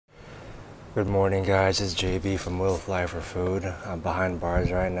Good morning, guys. It's JB from Will Fly for Food. I'm behind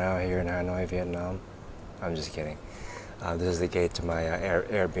bars right now here in Hanoi, Vietnam. I'm just kidding. This is the gate to my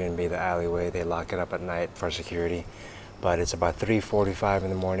Airbnb, the alleyway. They lock it up at night for security. But it's about 3:45 in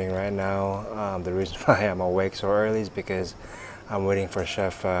the morning right now. The reason why I'm awake so early is because I'm waiting for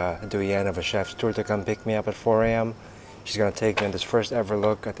Chef Duyen of a chef's tour to come pick me up at 4 a.m. She's going to take me on this first ever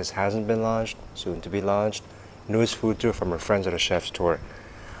look at this hasn't been launched, soon to be launched, newest food tour from her friends at a chef's tour.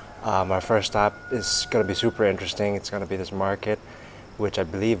 Our first stop is going to be super interesting. It's going to be this market, which I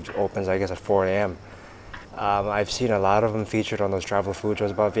believe opens, I guess, at 4 a.m. I've seen a lot of them featured on those travel food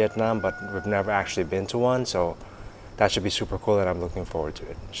shows about Vietnam, but we've never actually been to one, so that should be super cool, and I'm looking forward to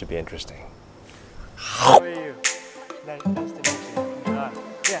it. It should be interesting. How are you? Nice to meet you.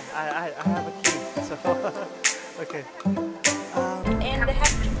 Yeah, I have a key, so okay. And they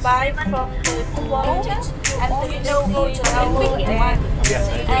have to buy from the quote and the logo to our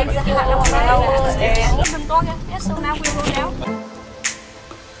and the and so now we go down.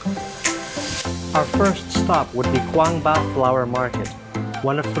 Our first stop would be Quang Ba Flower Market,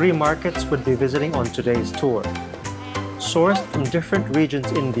 one of 3 markets we'd be visiting on today's tour. Sourced from different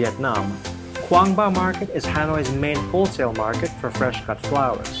regions in Vietnam, Quang Ba Market is Hanoi's main wholesale market for fresh-cut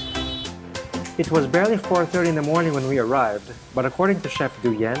flowers. It was barely 4:30 in the morning when we arrived, but according to Chef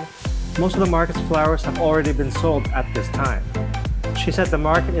Duyen, most of the market's flowers have already been sold at this time. She said the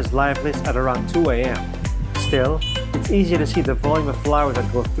market is liveliest at around 2 a.m. Still, it's easy to see the volume of flowers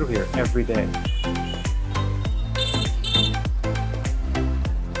that go through here every day.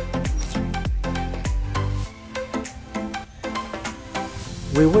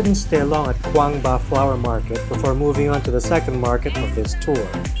 We wouldn't stay long at Quang Ba Flower Market before moving on to the second market of this tour.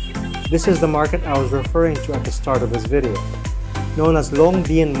 This is the market I was referring to at the start of this video. Known as Long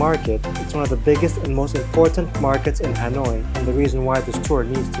Bien Market, it's one of the biggest and most important markets in Hanoi, and the reason why this tour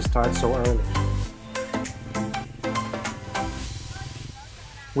needs to start so early.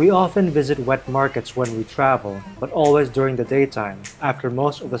 We often visit wet markets when we travel, but always during the daytime, after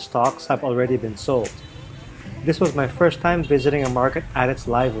most of the stocks have already been sold. This was my first time visiting a market at its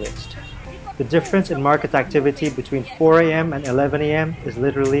liveliest. The difference in market activity between 4 a.m. and 11 a.m. is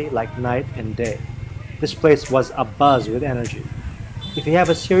literally like night and day. This place was abuzz with energy. If you have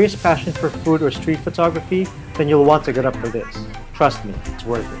a serious passion for food or street photography, then you'll want to get up for this. Trust me, it's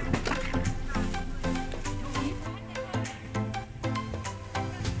worth it.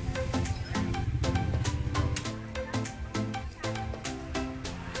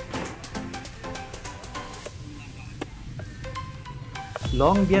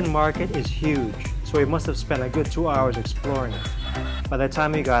 Long Bien Market is huge, so we must have spent a good 2 hours exploring it. By the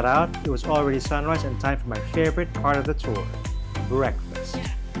time we got out, it was already sunrise and time for my favorite part of the tour, breakfast.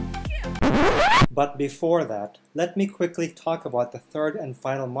 But before that, let me quickly talk about the third and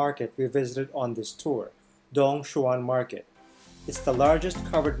final market we visited on this tour, Dong Xuan Market. It's the largest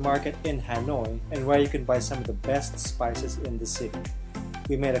covered market in Hanoi and where you can buy some of the best spices in the city.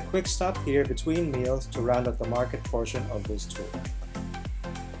 We made a quick stop here between meals to round out the market portion of this tour.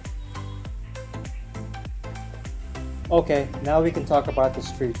 Okay, now we can talk about the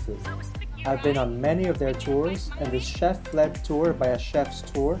street food. I've been on many of their tours, and this chef-led tour by a chef's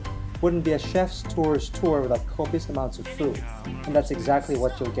tour wouldn't be a chef's tour's tour without copious amounts of food, and that's exactly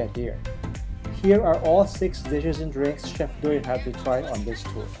what you'll get here. Here are all 6 dishes and drinks Chef Duyen had to try on this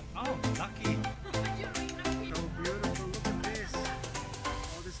tour. Oh, lucky! So beautiful, look at this!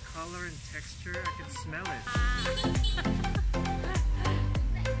 All this color and texture, I can smell it.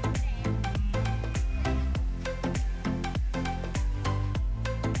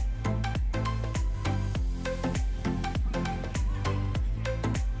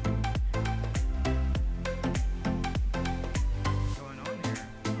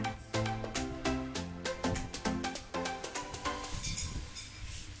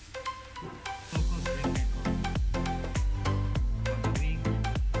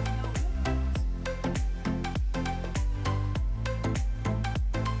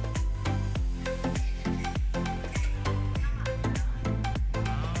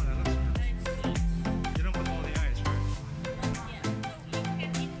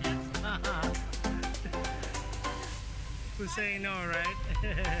 Who's saying no, right?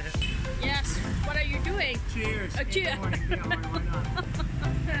 Yes. What are you doing? Cheers! A cheer. Why not?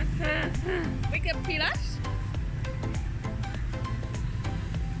 Make a pilas.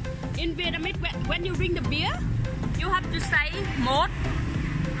 In Vietnamese, when you drink the beer, you have to say một,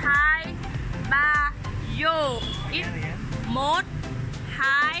 hai, ba, yo. It một,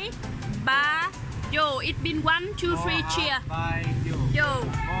 hai, ba, yo. It been 1, 2, 3, cheer. Yo.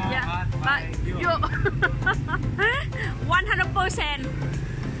 Yeah. But yo. 100%.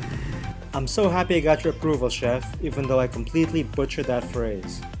 I'm so happy I got your approval, Chef, even though I completely butchered that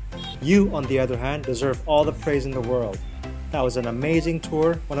phrase. You, on the other hand, deserve all the praise in the world. That was an amazing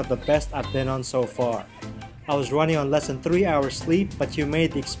tour, one of the best I've been on so far. I was running on less than 3 hours sleep, but you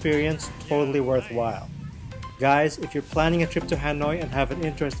made the experience totally worthwhile. Guys, if you're planning a trip to Hanoi and have an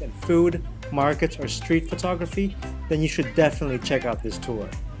interest in food, markets, or street photography, then you should definitely check out this tour.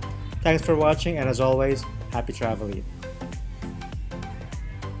 Thanks for watching, and as always, happy traveling.